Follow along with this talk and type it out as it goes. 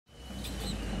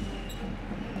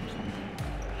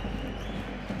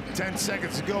10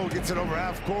 seconds to go, gets it over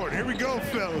half court. Here we go,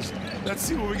 fellas. Let's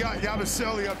see what we got.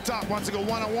 Yabusele up top, wants to go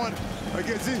one-on-one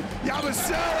against Z.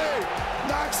 Yabusele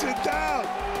knocks it down,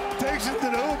 takes it to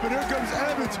the hoop, and here comes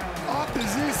Evans off the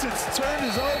Zicic's. Turn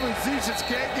is over, Zizic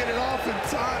can't get it off in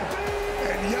time.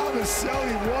 And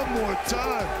Yabusele one more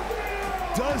time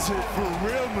does it for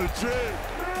Real Madrid.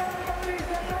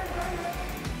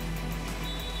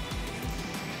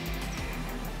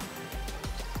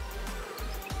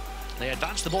 They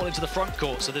advance the ball into the front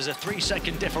court, so there's a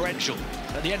 3-second differential.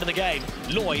 At the end of the game,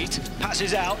 Lloyd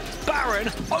passes out. Barron,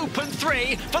 open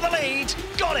three for the lead.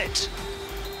 Got it.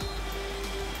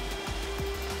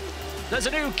 There's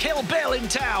a new Kill Bill in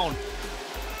town.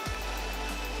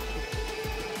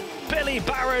 Billy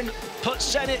Barron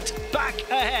puts Zenit back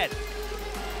ahead.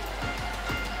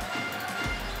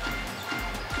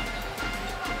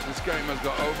 This game has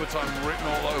got overtime written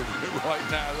all over it right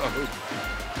now, though.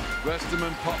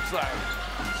 Westerman pops out.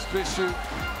 Spishu.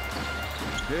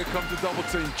 Here comes the double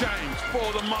team. James for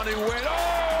the money win.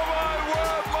 Oh my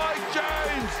word, Mike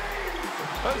James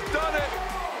has done it.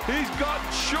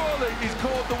 Surely he's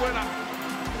called the winner.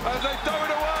 As they throw it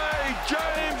away,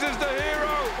 James is the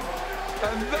hero.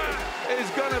 And that is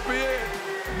going to be it.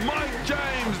 Mike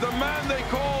James, the man they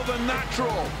call the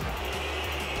natural.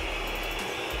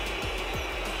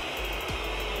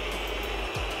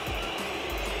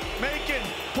 Macon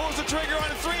pulls the trigger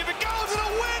on a three. If it goes,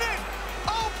 it'll win it!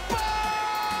 Opa!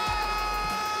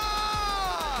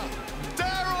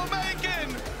 Daryl Macon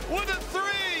with a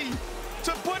three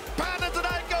to put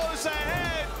Panathinaikos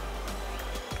ahead.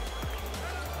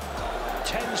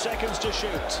 10 seconds to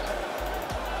shoot.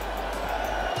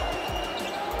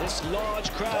 This large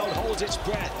crowd holds its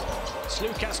breath.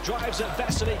 Slukas drives at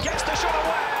Vesely, gets the shot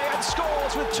away and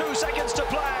scores with 2 seconds to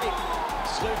play.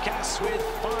 Slukas with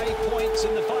 5 points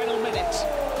in the final minute,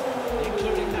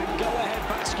 including that go-ahead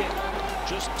basket.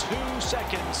 Just 2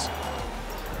 seconds.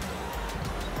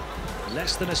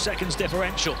 Less than a second's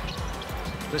differential.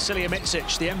 Vasilija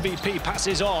Micic, the MVP,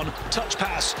 passes on. Touch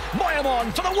pass.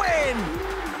 Moyamon for the win!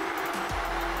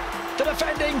 The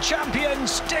defending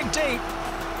champions dig deep.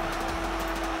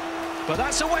 But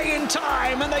that's away in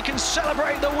time, and they can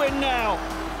celebrate the win now.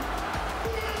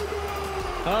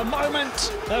 A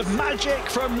moment of magic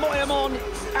from Moyamon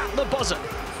at the buzzer.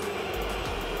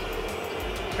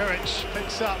 Miric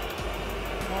picks up.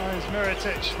 Oh, it's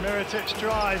Mirotic. Mirotic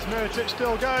drives. Mirotic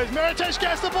still goes. Mirotic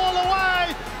gets the ball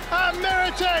away, and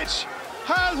Mirotic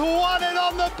has won it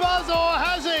on the buzzer, or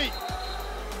has he?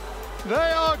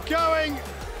 They are going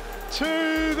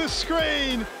to the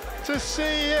screen to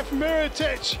see if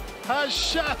Mirotic has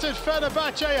shattered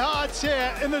Fenerbahce hearts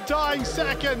here in the dying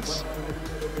seconds.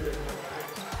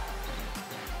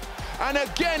 And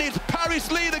again, it's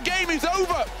Paris Lee. The game is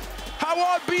over.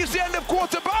 Howard beats the end of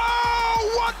quarter.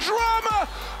 Oh, what drama!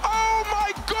 Oh,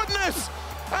 my goodness!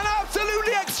 An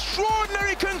absolutely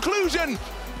extraordinary conclusion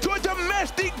to a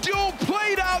domestic duel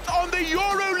played out on the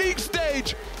EuroLeague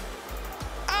stage.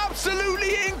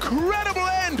 Absolutely incredible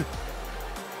end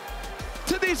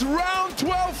to this round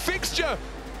 12 fixture.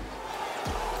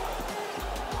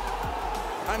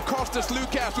 And Kostas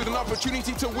Lukas with an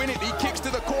opportunity to win it. He kicks to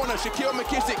the corner. Shaquille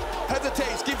McKissick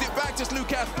hesitates, gives it back to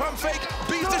Lukas. Pump fake,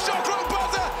 beats the shot clock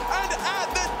buzzer, and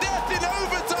at the death in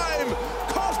overtime,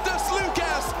 Kostas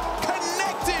Lukas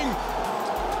connecting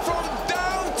from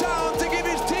downtown to give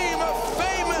his team a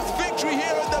famous victory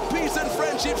here at the Peace and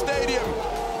Friendship Stadium.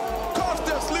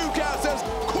 Kostas Lukas as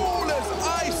cool as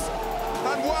ice,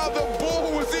 and while the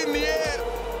ball was in the air,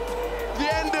 the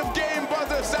end of game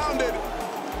buzzer sounded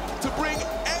to bring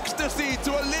ecstasy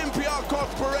to Olympiacos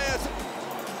Piraeus.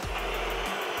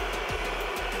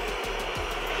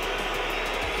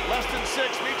 Less than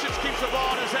 6, Micic keeps the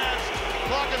ball in his hands.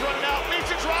 Clock is running out,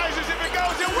 Micic rises, if it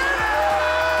goes, he'll win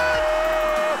it!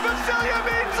 Vasilija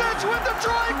Micic with the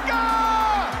troika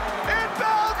in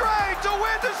Belgrade to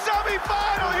win the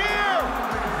semi-final here!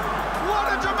 What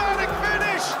a dramatic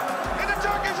finish in the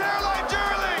Turkish Airlines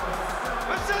EuroLeague!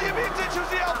 Vasilija Micic,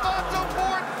 who's the Alfonso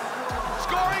Ford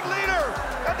scoring leader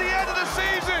at the end of the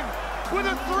season with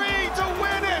a three to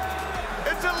win it.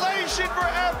 It's elation for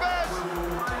FS.